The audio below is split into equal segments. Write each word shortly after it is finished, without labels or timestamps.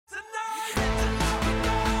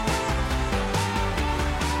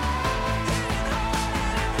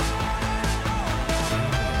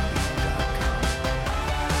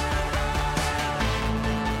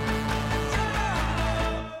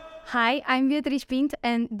Hi, I'm Beatriz Pinto,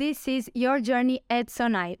 and this is Your Journey at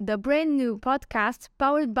Sonae, the brand new podcast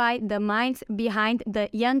powered by the minds behind the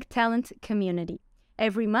young talent community.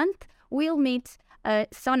 Every month, we'll meet a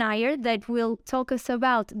Sonaer that will talk us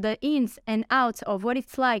about the ins and outs of what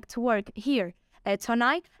it's like to work here at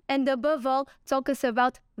Sonae, and above all, talk us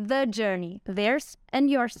about the journey, theirs and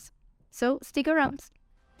yours. So stick around.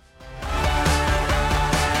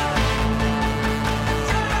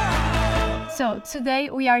 So today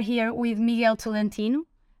we are here with Miguel Tolentino.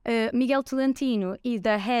 Miguel Tolentino is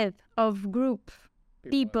the head of Group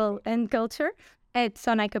People and Culture at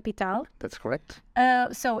Sonae Capital. That's correct.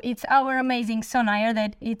 So it's our amazing Sonaer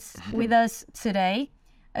that it's with us today.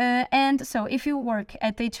 And so if you work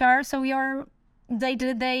at HR, so your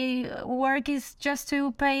day-to-day work is just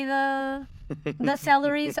to pay the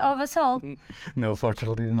salaries of us all. No,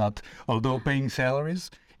 fortunately not. Although paying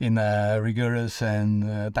salaries in a rigorous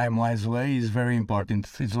and time-wise way is very important.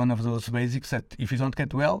 It's one of those basics that if you don't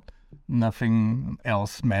get well, nothing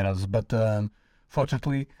else matters. But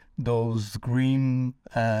fortunately, those green,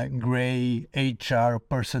 gray HR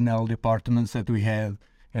personnel departments that we had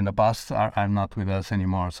in the past are not with us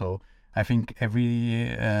anymore. So I think every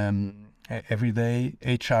day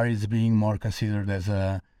HR is being more considered as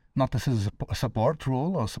not as a support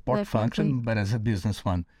role or support function, but as a business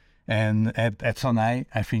one. And at Sonae,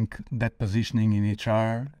 I think that positioning in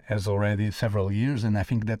HR has already several years, and I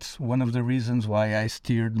think that's one of the reasons why I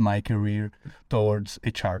steered my career towards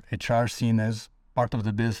HR. HR seen as part of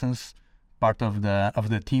the business, part of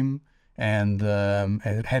the team, and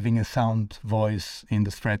having a sound voice in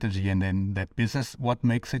the strategy and in that business, what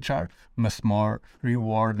makes HR much more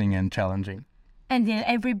rewarding and challenging. And in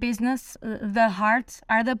every business, the heart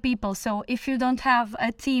are the people. So if you don't have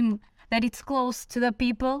a team that is close to the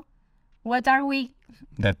people, what are we?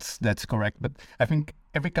 That's correct. But I think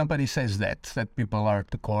every company says that people are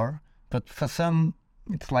at the core. But for some,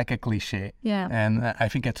 it's like a cliche. Yeah. And I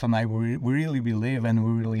think at Sonae, we really believe and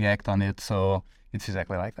we really act on it. So it's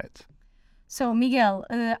exactly like that. So Miguel,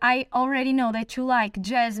 I already know that you like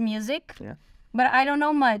jazz music, but I don't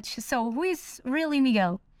know much. So who is really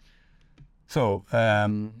Miguel? So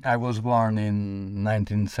I was born in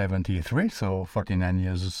 1973, so 49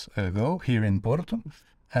 years ago, here in Porto.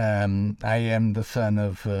 I am the son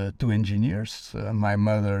of two engineers. My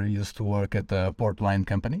mother used to work at the port wine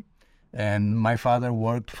company, and my father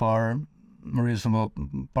worked for a reasonable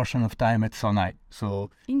portion of time at Sonae.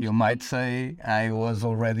 So you might say I was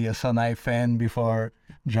already a Sonae fan before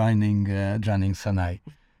joining Sonae.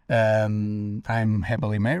 I'm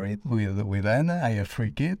happily married with Anna. I have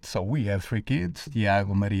three kids. So we have three kids,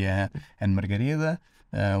 Tiago, Maria, and Margarida.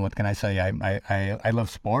 What can I say? I love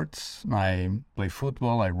sports. I play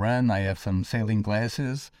football. I run. I have some sailing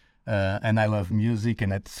classes. And I love music,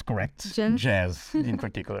 and that's correct. Jazz in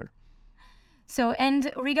particular. So,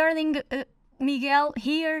 and regarding Miguel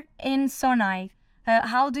here in Sonae,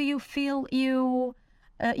 how do you feel you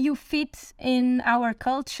fit in our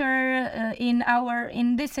culture,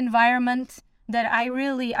 in this environment that I'm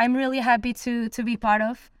really happy to be part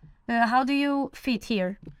of? How do you fit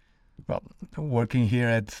here? Well, working here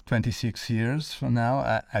at 26 years from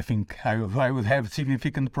now, I think I would have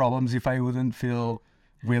significant problems if I wouldn't feel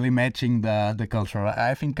really matching the culture.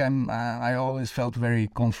 I think I always felt very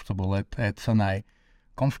comfortable at Sonae.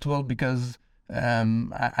 Comfortable because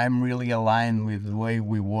I'm really aligned with the way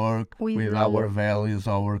we work, with our values,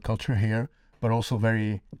 our culture here, but also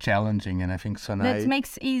very challenging. And I think Sonae... That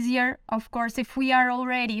makes easier, of course, if we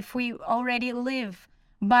already live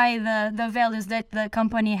by the values that the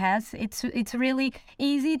company has. It's really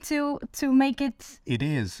easy to make it. It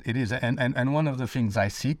is. And one of the things I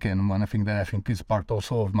seek, and one of the things that I think is part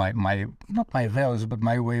also of my not my values, but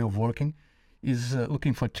my way of working, is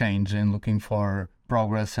looking for change and looking for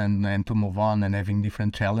progress and to move on and having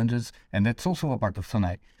different challenges. And that's also a part of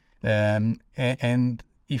Sonae. And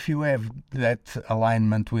if you have that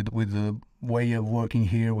alignment with the way of working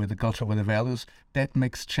here, with the culture, with the values, that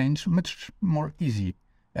makes change much more easy.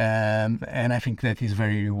 And I think that is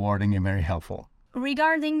very rewarding and very helpful.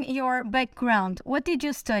 Regarding your background, what did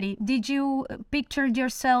you study? Did you picture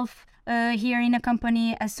yourself here in a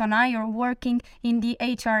company as Sonae or working in the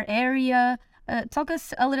HR area? Talk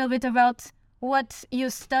us a little bit about what you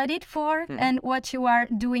studied for and what you are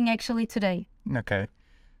doing actually today. Okay.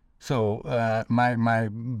 So my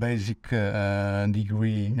basic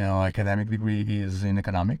degree, academic degree, is in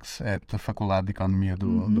economics at the Faculdade de Economia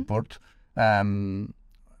do Porto.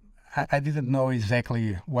 I didn't know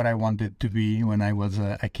exactly what I wanted to be when I was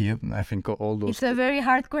a kid. I think all those... It's a very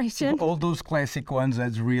hard question. All those classic ones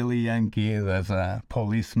as really young kid, as a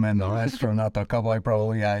policeman or astronaut or cowboy,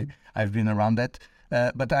 probably I've been around that.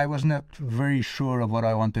 but I was not very sure of what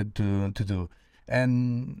I wanted to do.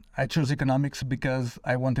 And I chose economics because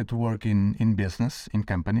I wanted to work in business, in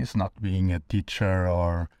companies, not being a teacher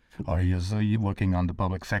or usually working on the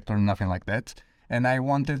public sector, nothing like that. And I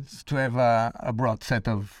wanted to have a broad set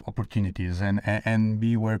of opportunities and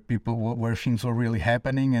be where things were really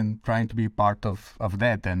happening and trying to be part of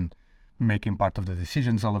that and making part of the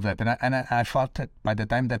decisions, all of that. And I thought that by the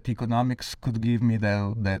time that economics could give me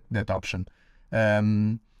that option.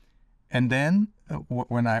 And then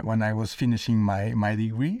when I was finishing my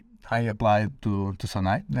degree, I applied to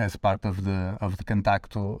Sonae as part of the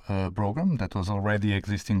Contacto program that was already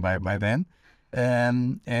existing by then.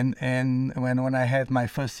 And when I had my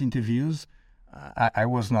first interviews, I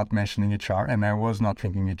was not mentioning HR and I was not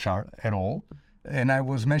thinking HR at all. And I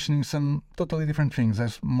was mentioning some totally different things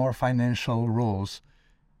as more financial roles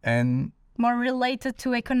and more related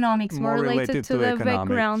to economics, more related to the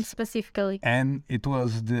background specifically. And it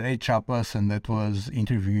was the HR person that was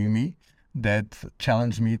interviewing me that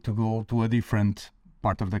challenged me to go to a different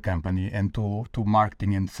part of the company and to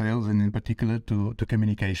marketing and sales, and in particular to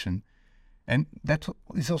communication. And that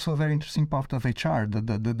is also a very interesting part of HR,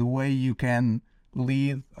 the way you can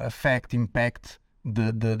lead, affect, impact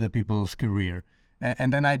the people's career.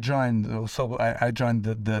 And then I joined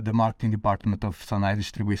the marketing department of Sonae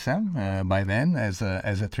Distribuição by then as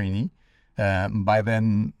a trainee. By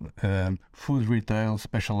then, food retail,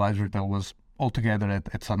 specialized retail was altogether at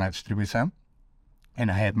Sonae Distribuição,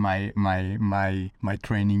 and I had my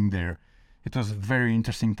training there. It was very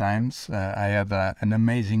interesting times. I had an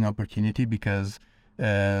amazing opportunity because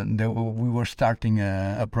we were starting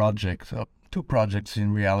a project, two projects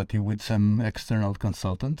in reality, with some external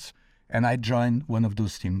consultants. And I joined one of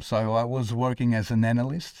those teams. So I was working as an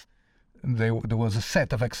analyst. There was a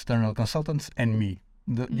set of external consultants and me.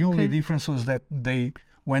 The only difference was that they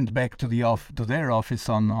went back to their office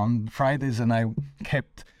on Fridays, and I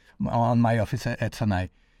kept on my office at Sonae.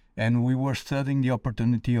 And we were studying the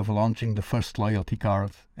opportunity of launching the first loyalty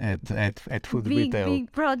card at food retail.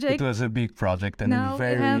 Big project. It was a big project and a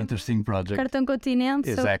very interesting project. Cartão Continente.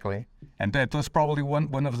 Exactly. And that was probably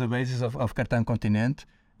one of the bases of Cartão Continente.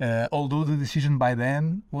 Although the decision by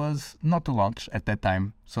then was not to launch at that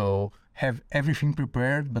time. So have everything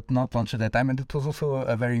prepared, but not launch at that time. And it was also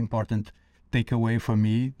a very important takeaway for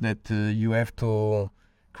me that you have to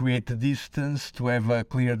create the distance to have a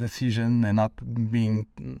clear decision and not being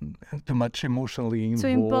too much emotionally involved. Too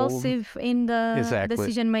impulsive in the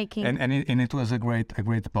decision making. And it was a great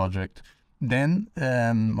project. Then,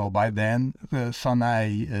 by then, the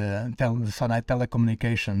Sonae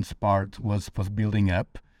telecommunications part was building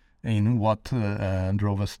up in what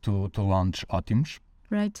drove us to launch Ótimos.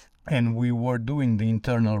 Right. And we were doing the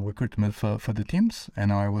internal recruitment for the teams,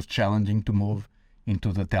 and I was challenging to move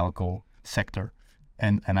into the telco sector.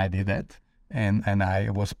 And I did that, and I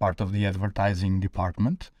was part of the advertising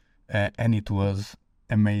department, and it was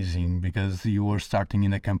amazing because you were starting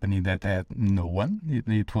in a company that had no one.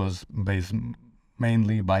 It was based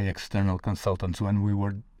mainly by external consultants when we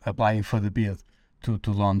were applying for the bid to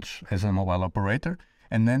launch as a mobile operator.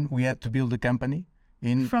 And then we had to build a company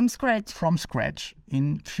from scratch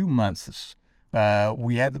in few months.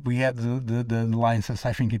 We had the license.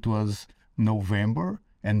 I think it was November,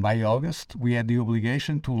 and by August we had the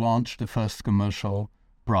obligation to launch the first commercial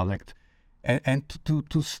product, and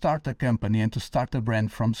to start a company and to start a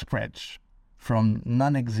brand from scratch, from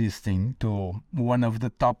non-existing to one of the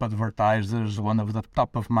top advertisers, one of the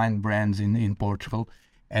top of mind brands in Portugal.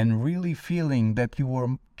 And really feeling that you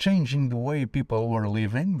were changing the way people were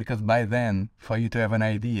living, because by then, for you to have an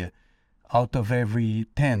idea, out of every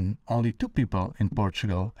 10, only 2 people in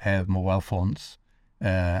Portugal have mobile phones.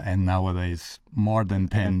 And nowadays, more than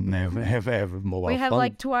 10 have mobile phones. We have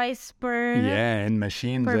like twice per and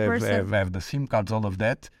machines have the SIM cards, all of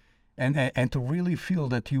that. And to really feel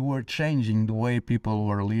that you were changing the way people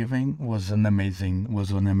were living was an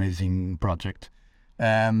amazing project.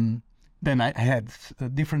 Then I had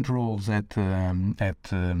different roles at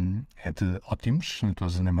Ótimos. It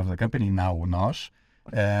was the name of the company, now Nós.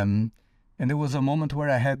 And there was a moment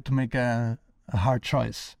where I had to make a hard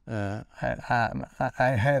choice. I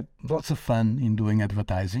had lots of fun in doing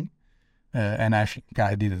advertising, and I think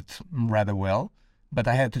I did it rather well. But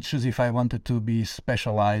I had to choose if I wanted to be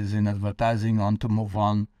specialized in advertising or to move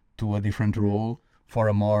on to a different role for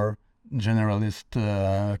a more generalist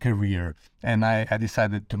career. And I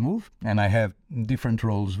decided to move, and I had different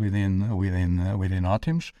roles within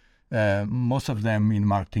Ótimos, most of them in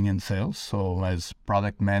marketing and sales. So as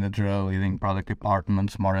product manager, leading product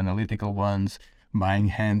departments, more analytical ones, buying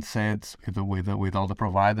handsets with all the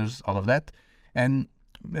providers, all of that. And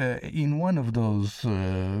in one of those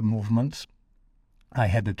movements, I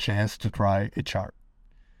had the chance to try HR.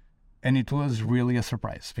 And it was really a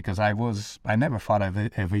surprise because I never thought of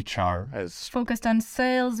HR as focused on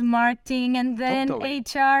sales, marketing, and then Totally.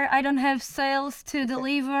 HR. I don't have sales to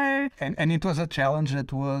deliver. And it was a challenge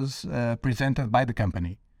that was presented by the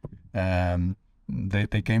company.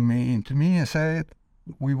 They came into me and said,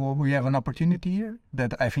 we have an opportunity here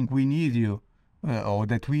that I think we need you, or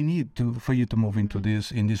that we need for you to move into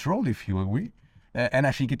this role if you agree. And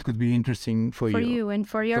I think it could be interesting for you and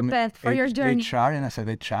for your path, for your journey. HR, and I said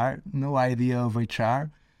HR, no idea of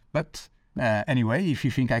HR, but anyway, if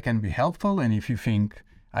you think I can be helpful and if you think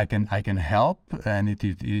I can help and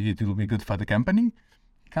it will be good for the company,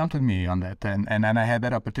 count with me on that. And I had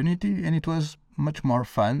that opportunity, and it was much more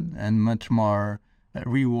fun and much more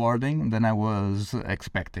rewarding than I was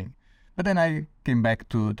expecting. But then I came back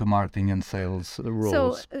to marketing and sales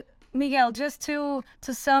roles. So, Miguel, just to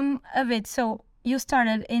sum a bit, so you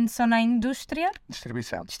started in Sonae Indústria.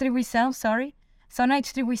 Distribuição, sorry. Sonae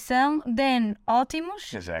Distribuição, then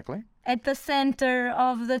Ótimos. Exactly. At the center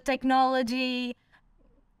of the technology,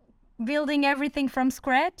 building everything from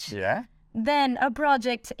scratch. Yeah. Then a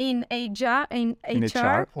project in HR.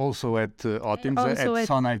 Also at Ótimos, Also at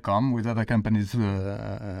Sonae.com with other companies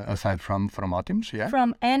aside from Ótimos, yeah.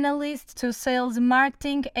 From analyst to sales,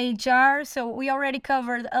 marketing, HR. So we already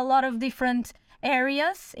covered a lot of different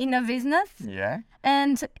areas in a business. Yeah.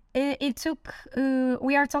 And it took,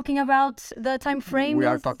 we are talking about the time frame. We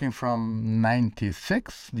are talking from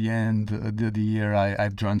 96, the end, the year I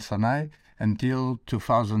joined Sonae, until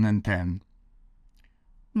 2010.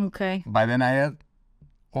 Okay. By then I had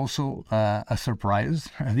also a surprise,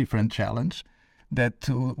 a different challenge, that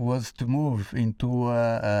was to move into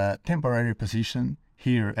a temporary position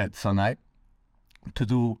here at Sonae to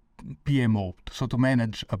do PMO, so to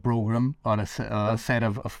manage a program or a set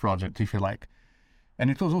of projects, if you like.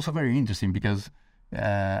 And it was also very interesting because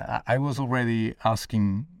I was already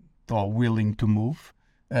asking or willing to move,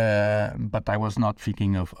 but I was not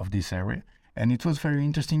thinking of this area. And it was very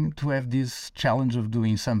interesting to have this challenge of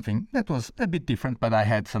doing something that was a bit different, but I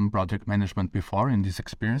had some project management before in these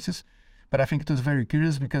experiences. But I think it was very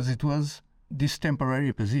curious because it was this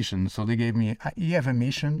temporary position. So they gave me, you have a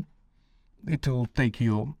mission. It will take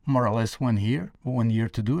you more or less 1 year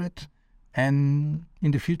to do it. And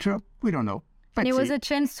in the future, we don't know. And it was a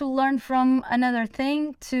chance to learn from another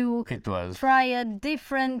thing, to try a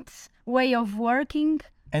different way of working.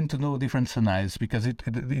 And to know different Sonaes, because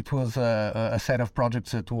it was a set of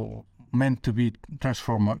projects that were meant to be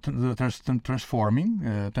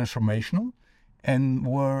transformational, and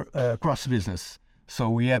were cross-business. So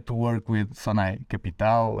we had to work with Sonae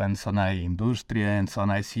Capital and Sonae Indústria and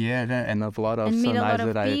Sonae Sierra and a lot of Sonaes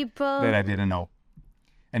that I didn't know.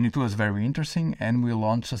 And it was very interesting, and we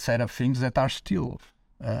launched a set of things that are still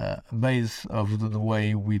base of the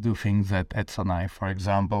way we do things at Sonae. For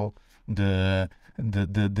example, the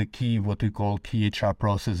key, what we call key HR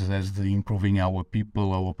processes, as the improving our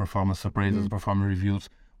people, our performance appraisals, performance reviews.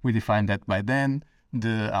 We define that by then.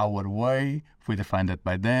 Our way, we define that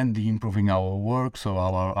by then. The improving our work, so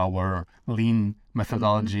our lean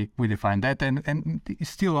methodology, we define that, and it's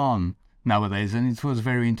still on nowadays, and it was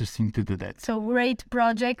very interesting to do that. So great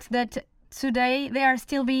projects that today they are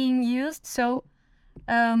still being used. So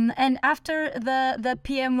and after the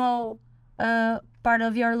PMO part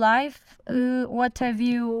of your life, what have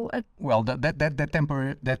you? Well,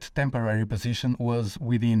 that temporary position was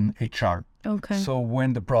within HR. Okay. So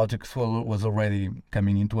when the project was already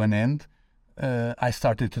coming into an end, I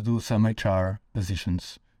started to do some HR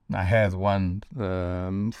positions. I had one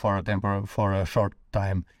for a short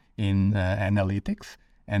time in analytics,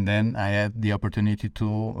 and then I had the opportunity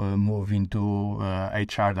to move into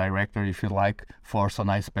HR director, if you like, for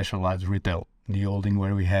Sonae Specialized Retail, the holding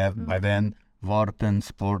where we had by then Vorten,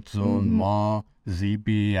 Sportzone, Mo,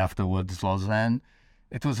 Zippy, afterwards Lausanne.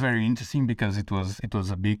 It was very interesting because it was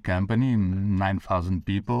a big company, 9,000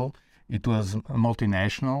 people. It was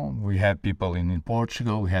multinational. We had people in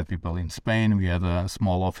Portugal, we had people in Spain, we had a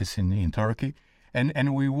small office in Turkey.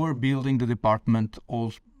 And we were building the department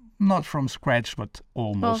not from scratch, but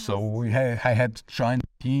almost. So I had to join the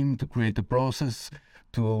team to create the process,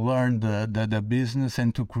 to learn the business,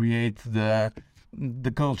 and to create the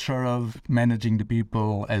culture of managing the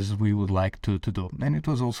people as we would like to do. And it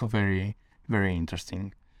was also very, very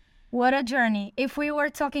interesting. What a journey. If we were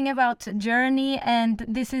talking about journey, and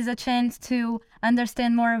this is a chance to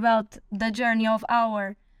understand more about the journey of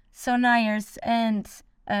our Sonaers and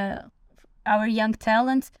our young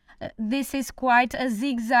talents, this is quite a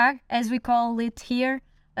zigzag, as we call it here,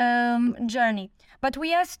 journey. But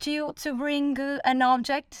we asked you to bring an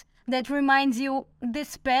object that reminds you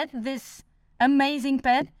this pet, this amazing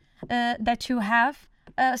pet that you have.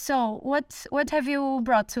 So what have you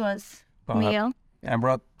brought to us, Miguel? I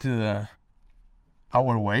brought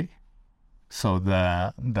Our Way. So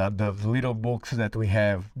the little books that we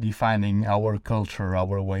have defining our culture,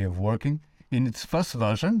 our way of working. In its first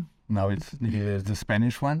version, now it's the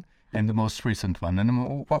Spanish one, and the most recent one.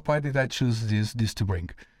 And why did I choose this to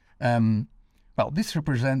bring? Well, this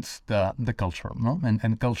represents the culture, no?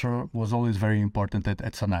 And culture was always very important at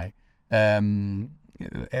Sonae.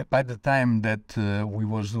 By the time that we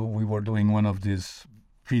were doing one of these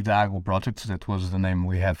Vidago projects, that was the name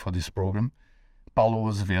we had for this program, Paulo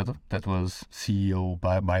Azevedo, that was CEO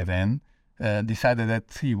by then, decided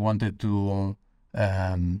that he wanted to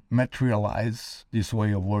materialize this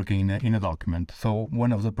way of working in a document. So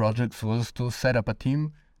one of the projects was to set up a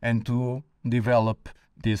team and to develop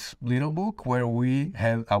this little book where we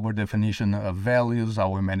had our definition of values, how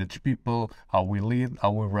we manage people, how we lead,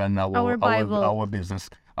 how we run our business,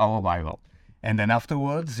 our Bible. And then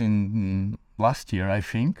afterwards, in last year, I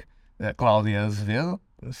think, Claudia Azevedo,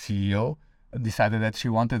 CEO, decided that she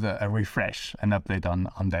wanted a refresh, an update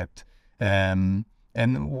on that. And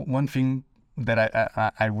one thing that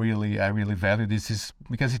I really value this is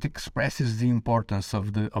because it expresses the importance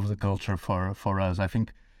of the culture for us. I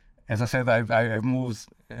think, as I said, I've moved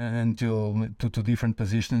to different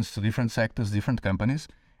positions, to different sectors, different companies,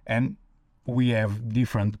 and we have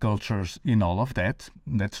different cultures in all of that.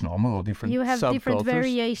 That's normal, or different. You have different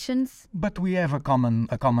variations, but we have a common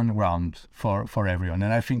ground for everyone,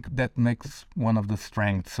 and I think that makes one of the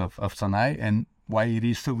strengths of Sonae and why it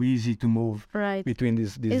is so easy to move between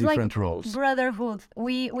these different roles. Brotherhood.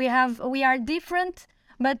 We are different,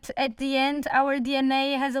 but at the end, our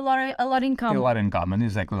DNA has a lot in common. A lot in common,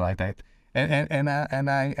 exactly like that.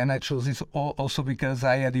 And I chose this also because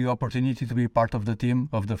I had the opportunity to be part of the team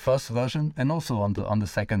of the first version and also on the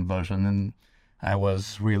second version, and I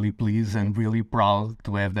was really pleased and really proud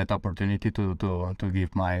to have that opportunity to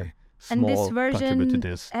give my small contribution to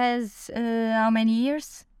this. And this version has how many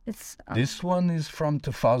years? This one is from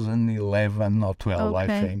 2011 or 12, I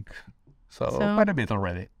think. So quite a bit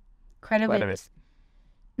already. Quite a bit.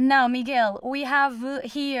 Now, Miguel, we have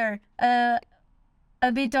here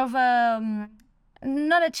a bit of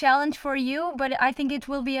not a challenge for you, but I think it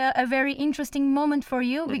will be a very interesting moment for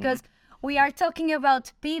you because we are talking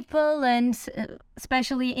about people, and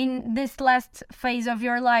especially in this last phase of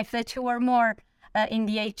your life that you were more in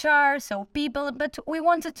the HR, so people, but we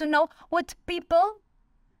wanted to know what people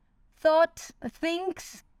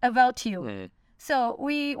thinks about you. So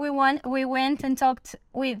we went and talked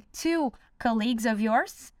with two colleagues of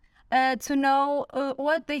yours to know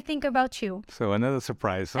what they think about you. So another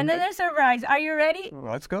surprise. Okay. Another surprise. Are you ready?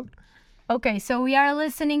 Let's go. Okay, so we are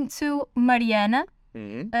listening to Mariana.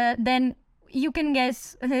 Then you can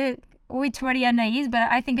guess which Mariana is, but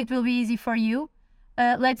I think it will be easy for you.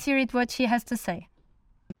 Let's hear what she has to say.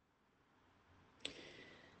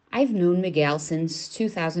 I've known Miguel since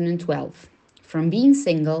 2012, from being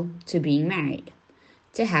single to being married,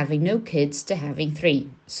 to having no kids to having 3,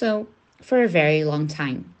 so for a very long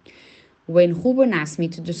time. When Ruben asked me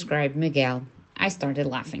to describe Miguel, I started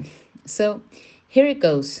laughing. So here it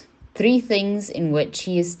goes. 3 things in which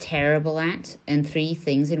he is terrible at and 3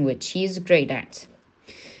 things in which he is great at.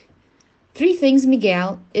 3 things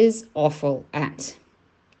Miguel is awful at.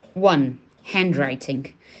 1.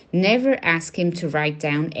 Handwriting. Never ask him to write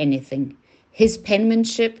down anything. His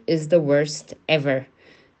penmanship is the worst ever.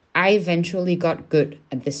 I eventually got good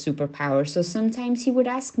at this superpower, so sometimes he would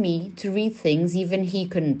ask me to read things even he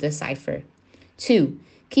couldn't decipher. 2.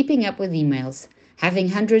 Keeping up with emails. Having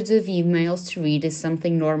hundreds of emails to read is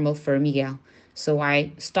something normal for Miguel, so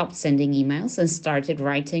I stopped sending emails and started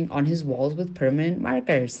writing on his walls with permanent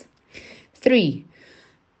markers. 3.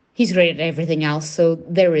 He's great at everything else, so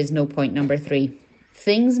there is no point number 3.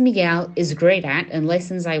 Things Miguel is great at and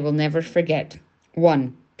lessons I will never forget.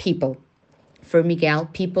 1. People. For Miguel,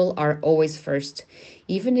 people are always first,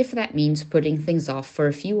 even if that means putting things off for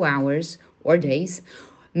a few hours or days.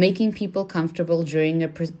 Making people comfortable during a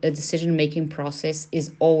decision-making process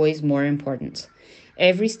is always more important.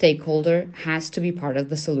 Every stakeholder has to be part of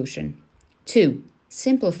the solution. 2.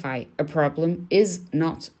 Simplify. A problem is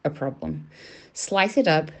not a problem. Slice it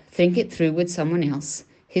up, think it through with someone else.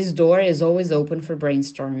 His door is always open for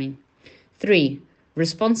brainstorming. 3.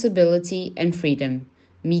 Responsibility and freedom.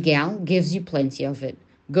 Miguel gives you plenty of it.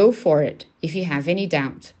 Go for it if you have any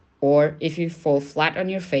doubt, or if you fall flat on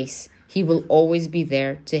your face, he will always be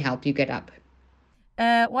there to help you get up.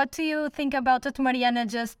 What do you think about what Mariana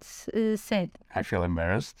just said? I feel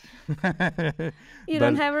embarrassed. You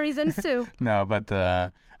don't have reasons to. No, but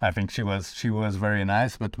I think she was very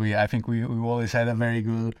nice. But I think we always had a very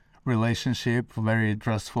good relationship, very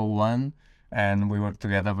trustful one, and we worked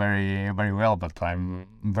together very very well. But I'm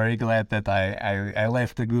very glad that I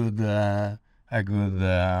left a good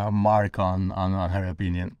mark on her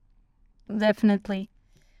opinion. Definitely.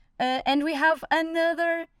 And we have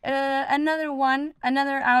another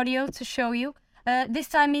audio to show you. This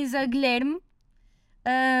time is Guilherme.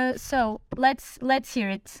 So let's hear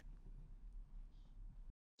it.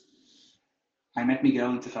 I met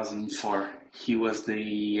Miguel in 2004. He was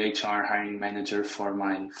the HR hiring manager for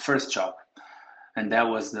my first job. And that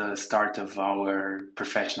was the start of our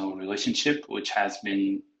professional relationship, which has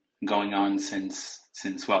been going on since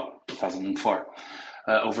 2004.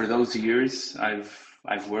 Over those years,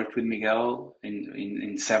 I've worked with Miguel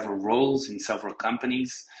in several roles in several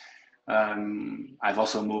companies. I've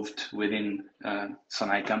also moved within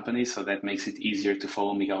Sonae companies, so that makes it easier to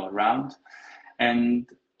follow Miguel around. And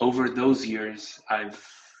over those years,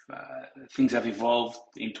 things have evolved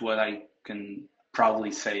into what I can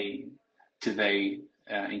proudly say today,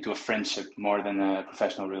 into a friendship more than a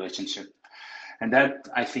professional relationship. And that,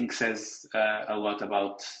 I think, says a lot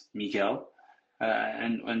about Miguel.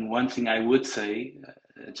 And one thing I would say,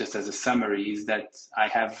 just as a summary, is that I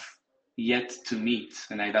have yet to meet,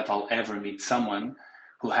 and I doubt I'll ever meet someone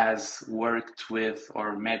who has worked with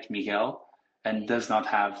or met Miguel and does not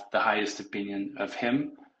have the highest opinion of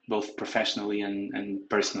him, both professionally and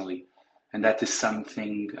personally. And that is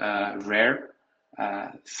something rare.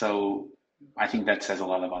 So I think that says a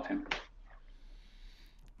lot about him.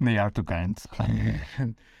 They are two kinds.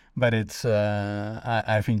 But it's,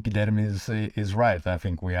 I think Guilherme is right. I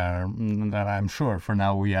think I'm sure for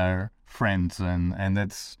now we are friends, and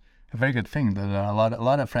that's a very good thing. There are a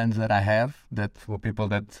lot of friends that I have that were people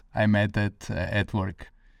that I met at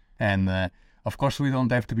work. And of course, we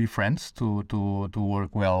don't have to be friends to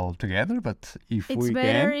work well together, but if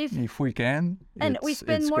we can, and we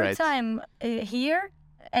spend more great. Time here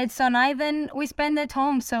at Sonae than we spend at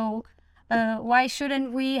home. So why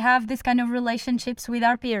shouldn't we have this kind of relationships with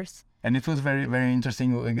our peers? And it was very, very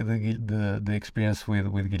interesting, the experience with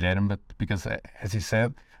Guilherme, but because, as he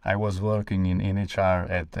said, I was working in HR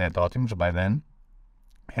at Ótimos by then,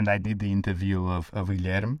 and I did the interview of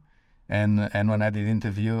Guilherme, and when I did the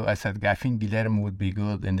interview, I said, I think Guilherme would be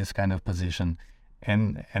good in this kind of position,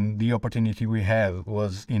 and the opportunity we had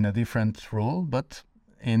was in a different role, but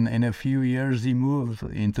in a few years he moved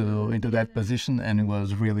into that position and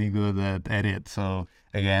was really good at it. So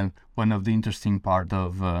again, one of the interesting part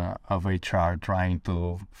of HR, trying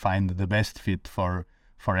to find the best fit for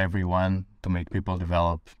everyone to make people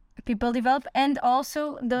develop, and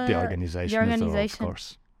also the organization, of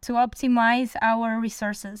course, to optimize our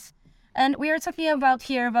resources. And we are talking about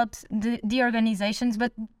the organizations,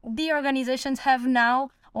 but the organizations have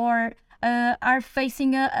now or are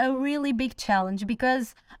facing a really big challenge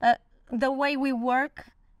because the way we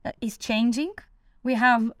work is changing. We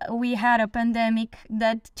had a pandemic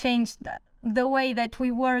that changed the way that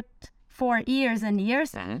we worked for years and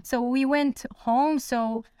years. Mm-hmm. So we went home.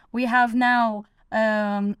 So we have now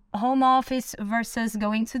home office versus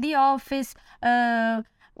going to the office.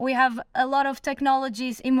 We have a lot of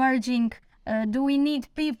technologies emerging. Do we need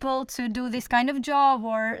people to do this kind of job,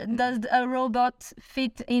 or does a robot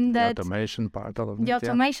fit in that? The automation part of it. The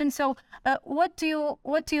automation. Yeah. So, what do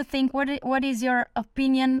you think? What is your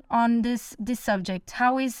opinion on this subject?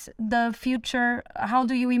 How is the future? How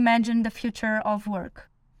do you imagine the future of work?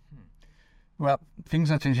 Well, things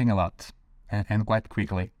are changing a lot, and quite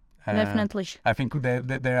quickly. Definitely. I think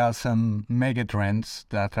there are some mega trends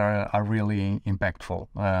that are really impactful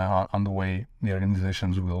on the way the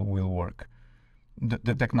organizations will work.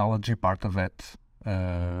 The technology part of it,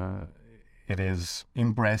 it is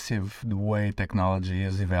impressive the way technology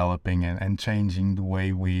is developing and changing the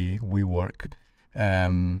way we work. I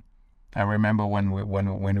remember when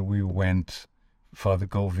we went for the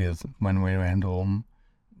COVID, when we went home,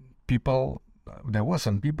 there were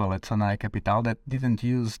some people at Sonae Capital that didn't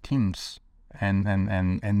use Teams, and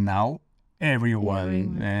now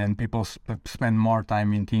everyone and people spend more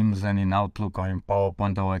time in Teams than in Outlook or in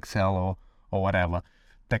PowerPoint or Excel or whatever.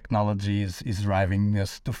 Technology is driving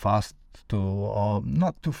us too fast, or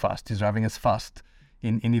not too fast. It's driving us fast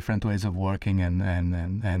in different ways of working and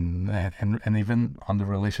even on the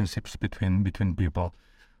relationships between people.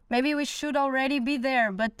 Maybe we should already be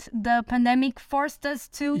there, but the pandemic forced us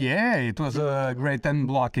to. Yeah, it was a great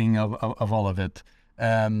unblocking of all of it.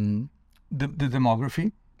 The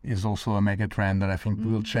demography is also a mega trend that I think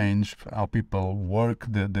will change how people work,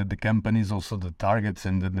 the companies, also the targets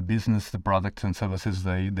and the business, the products and services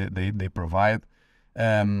they provide.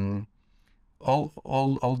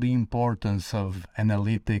 All the importance of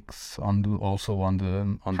analytics on the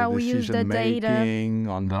How we use the decision making,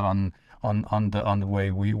 on the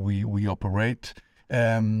way we operate.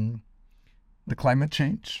 The climate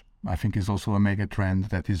change, I think, is also a mega trend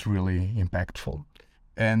that is really impactful.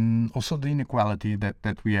 And also the inequality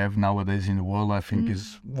that we have nowadays in the world, I think,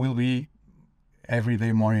 will be every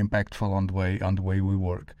day more impactful on the way we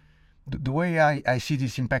work. The way I see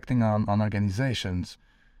this impacting on organizations,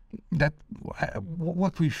 that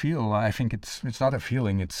what we feel, I think it's not a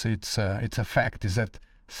feeling, it's a fact, is that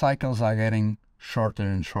cycles are getting shorter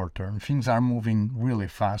and shorter. Things are moving really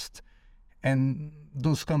fast, and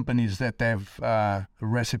those companies that have a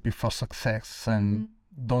recipe for success and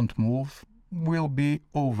don't move will be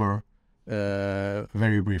over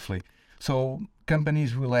very briefly. So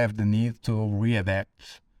companies will have the need to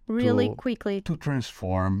readapt really quickly, to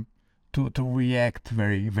transform, to react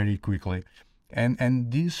very, very quickly.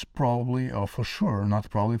 And this probably, or for sure, not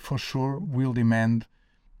probably, for sure, will demand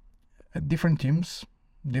different teams,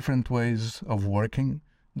 different ways of working,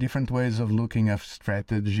 different ways of looking at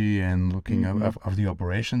strategy and looking of the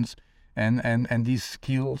operations, and these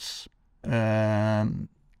skills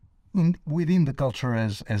within the culture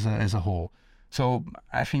as a whole. So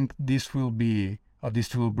I think this will bring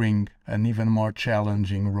an even more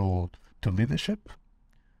challenging role to leadership.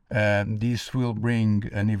 This will bring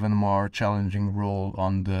an even more challenging role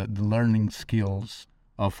on the learning skills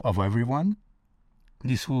of everyone.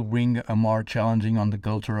 This will bring a more challenging on the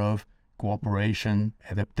culture of cooperation,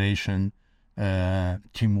 adaptation,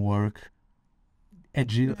 teamwork,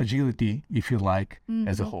 agility, if you like,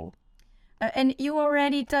 as a whole. And you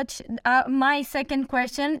already touched my second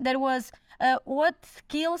question. That was, what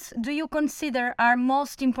skills do you consider are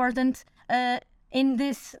most important in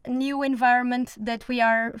this new environment that we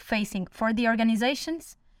are facing for the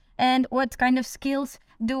organizations? And what kind of skills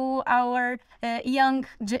do our young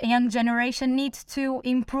generation need to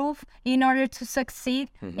improve in order to succeed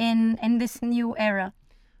in this new era?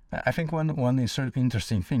 I think one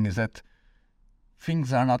interesting thing is that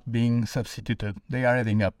things are not being substituted. They are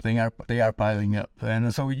adding up. They are piling up.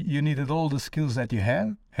 And so you needed all the skills that you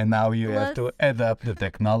had, and now you have to add up the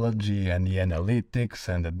technology and the analytics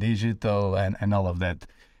and the digital and all of that.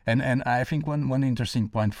 And I think one interesting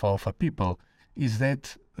point for people is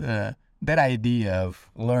that that idea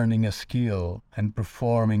of learning a skill and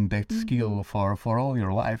performing that skill for all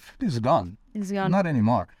your life is gone. It's gone. Not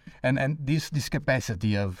anymore. And this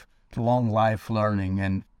capacity of long life learning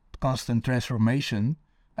and constant transformation,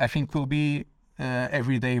 I think, will be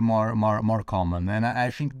every day more common. And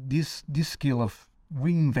I think this skill of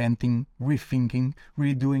reinventing, rethinking,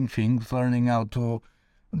 redoing things, learning how to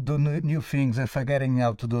do new things and forgetting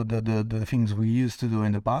how to do the things we used to do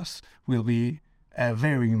in the past will be a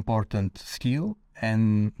very important skill,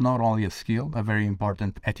 and not only a skill, a very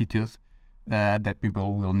important attitude that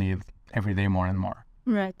people will need every day more and more.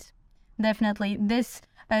 Right, definitely. This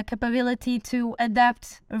capability to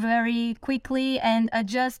adapt very quickly and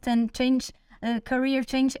adjust and change, career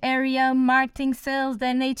change area, marketing, sales,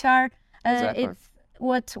 then HR, Exactly. It's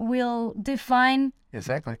what will define.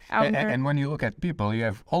 Exactly. And when you look at people, you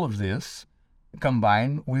have all of this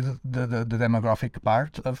combined with the demographic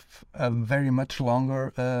part of a very much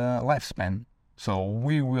longer lifespan. So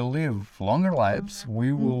we will live longer lives,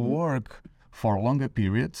 we will work for longer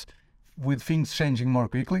periods. With things changing more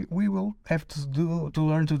quickly, we will have to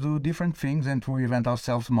learn to do different things and to reinvent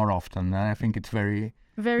ourselves more often. And I think it's very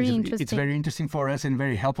interesting. It's very interesting for us and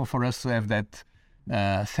very helpful for us to have that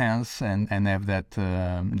sense and have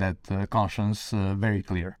that conscience very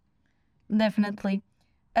clear. Definitely.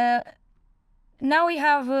 Now we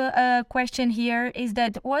have a question here, is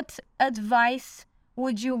that what advice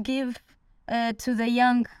would you give to the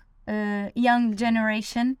young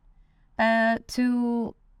generation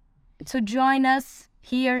to join us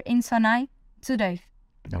here in Sonae today?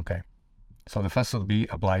 Okay. So the first would be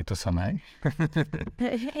apply to Sonae.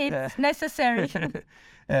 It's necessary.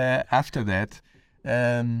 After that,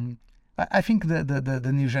 I think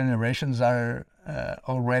the new generations are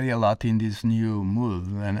already a lot in this new mood,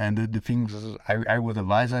 and the things I would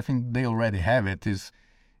advise, I think they already have it, is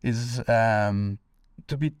to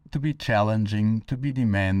be challenging, to be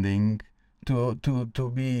demanding, to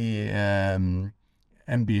be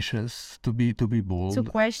ambitious, to be bold. To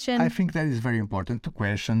question. I think that is very important. To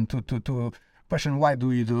question, to question, why do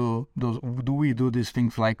we do these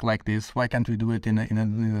things like this? Why can't we do it in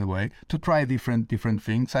a way? To try different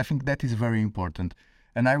things. I think that is very important.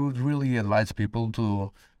 And I would really advise people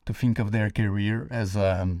to to think of their career as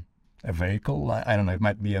a vehicle. I don't know, it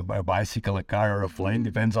might be a bicycle, a car, or a plane,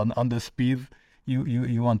 depends on the speed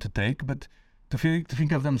you want to take, but to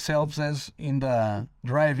think of themselves as in the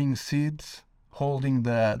driving seat, holding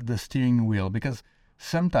the steering wheel, because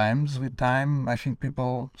sometimes with time, I think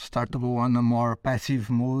people start to go on a more passive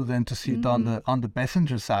mood and to sit on the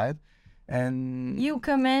passenger side. And you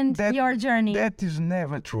commend your journey. That is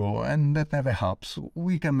never true, and that never helps.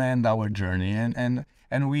 We commend our journey, and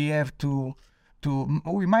we have to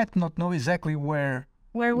we might not know exactly where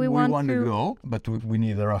we want to go, but we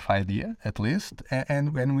need a rough idea at least,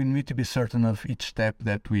 and we need to be certain of each step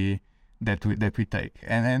that we take,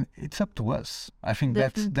 and it's up to us. I think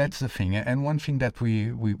that's the thing. And one thing that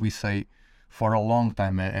we say for a long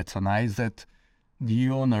time at Sonae is that the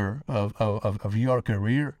owner of your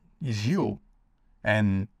career is you,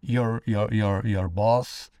 and your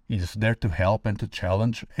boss is there to help and to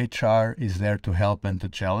challenge. HR is there to help and to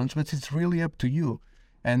challenge, but it's really up to you.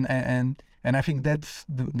 And I think that's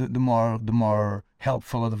the more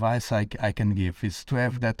helpful advice I can give, is to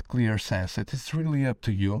have that clear sense that it's really up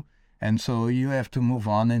to you. And so you have to move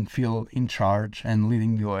on and feel in charge and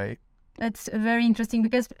leading the way. That's very interesting,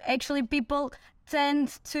 because actually people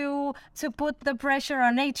tend to put the pressure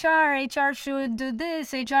on HR. HR should do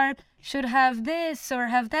this, HR should have this or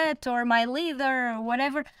have that, or my leader or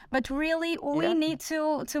whatever. But really we need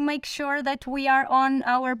to make sure that we are on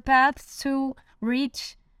our path to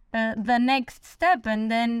reach the next step.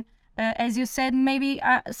 And then as you said, maybe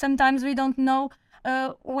sometimes we don't know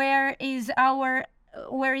where is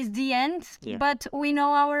the end, but we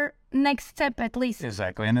know our next step at least.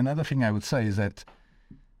 Exactly. And another thing I would say is that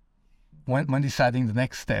when deciding the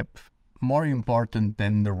next step, more important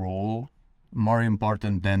than the role, more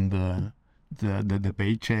important than the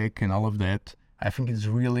paycheck and all of that, I think it's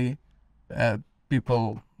really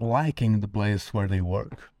people liking the place where they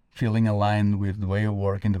work, feeling aligned with the way of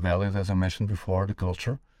working, the values, as I mentioned before, the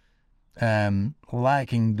culture,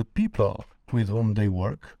 liking the people with whom they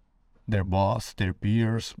work, their boss, their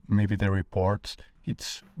peers, maybe their reports.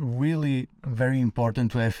 It's really very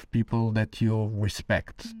important to have people that you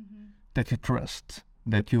respect, that you trust,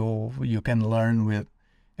 that you can learn with,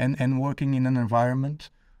 and working in an environment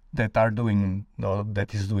that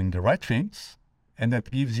is doing the right things, and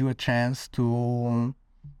that gives you a chance to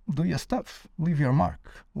do your stuff, leave your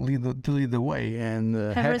mark, lead the way, and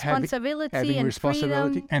have responsibility, having and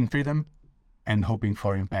responsibility and freedom, and hoping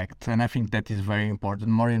for impact. And I think that is very important,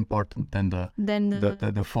 more important than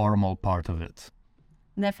the formal part of it.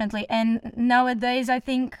 Definitely. And nowadays, I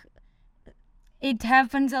think it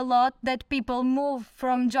happens a lot that people move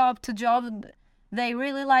from job to job. They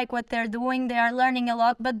really like what they're doing. They are learning a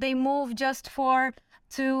lot, but they move just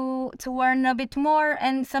to earn a bit more.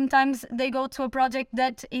 And sometimes they go to a project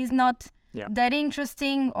that is not that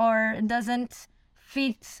interesting or doesn't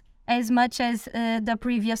fit as much as the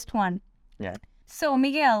previous one. Yeah. So,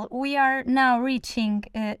 Miguel, we are now reaching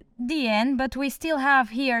the end, but we still have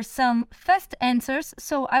here some fast answers.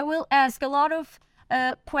 So I will ask a lot of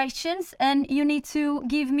questions, and you need to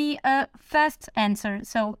give me a fast answer.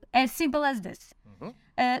 So as simple as this.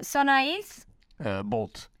 Sonae is?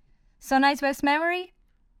 Bolt. Sonae's best memory?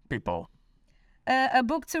 People. A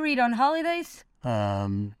book to read on holidays?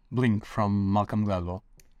 Blink from Malcolm Gladwell.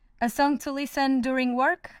 A song to listen during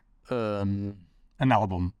work? An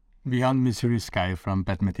album. Beyond Mysterious Sky from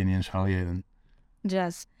Pat Metheny and Charlie Hayden.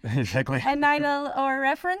 Jazz. Exactly. An idol or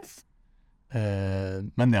reference?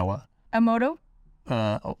 Mandela. A motto?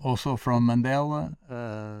 Also from Mandela.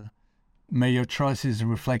 May your choices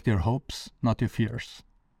reflect your hopes, not your fears.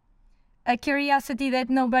 A curiosity that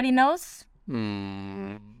nobody knows?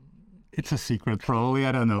 It's a secret, probably.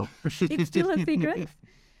 I don't know. It's still a secret.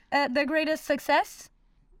 The greatest success?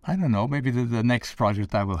 I don't know. Maybe the next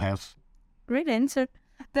project I will have. Great answer.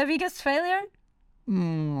 The biggest failure?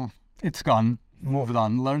 It's gone. Moved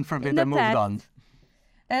on. Learned from it and moved on.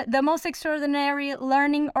 The most extraordinary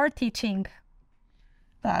learning or teaching?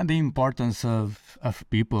 The importance of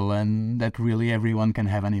people, and that really everyone can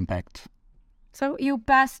have an impact. So you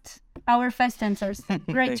passed our fast answers.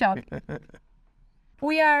 Great job.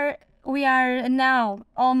 We are now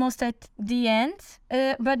almost at the end,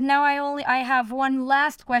 but now I have one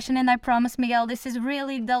last question, and I promise, Miguel, this is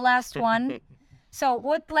really the last one. So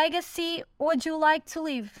what legacy would you like to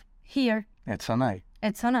leave here? At Sonae.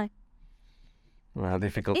 At Sonae. Well,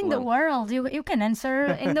 difficult in the world. You can answer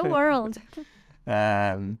in the world.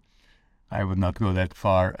 I would not go that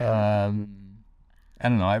far. I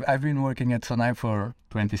don't know. I've been working at Sonae for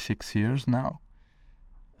 26 years now.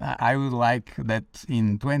 I would like that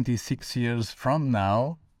in 26 years from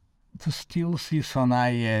now to still see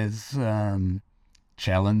Sonae as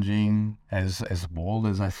challenging, as bold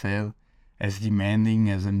as I said, as demanding,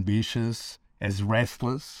 as ambitious, as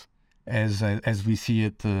restless as we see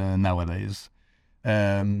it nowadays.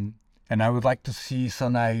 And I would like to see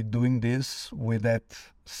Sonae doing this with that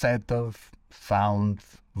set of sound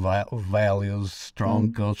values,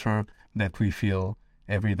 strong culture that we feel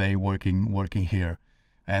every day working here.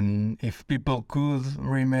 And if people could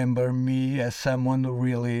remember me as someone who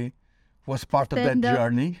really was part of that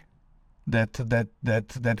journey,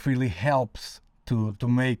 that really helps to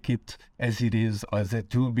make it as it is, as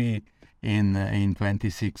it will be in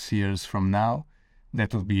 26 years from now,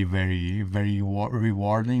 that would be very, very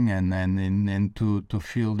rewarding, and to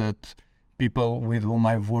feel that people with whom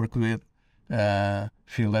I've worked with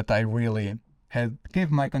feel that I really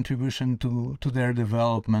gave my contribution to their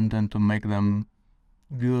development and to make them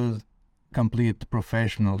good, complete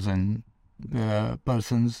professionals and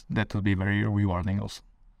persons. That would be very rewarding also.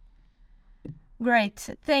 Great.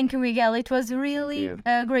 Thank you, Miguel. It was really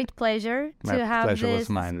a great pleasure to have pleasure was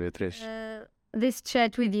mine, Beatriz. This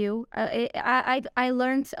chat with you. I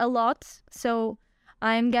learned a lot, so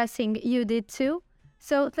I'm guessing you did too.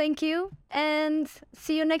 So thank you, and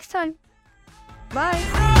see you next time.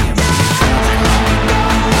 Bye.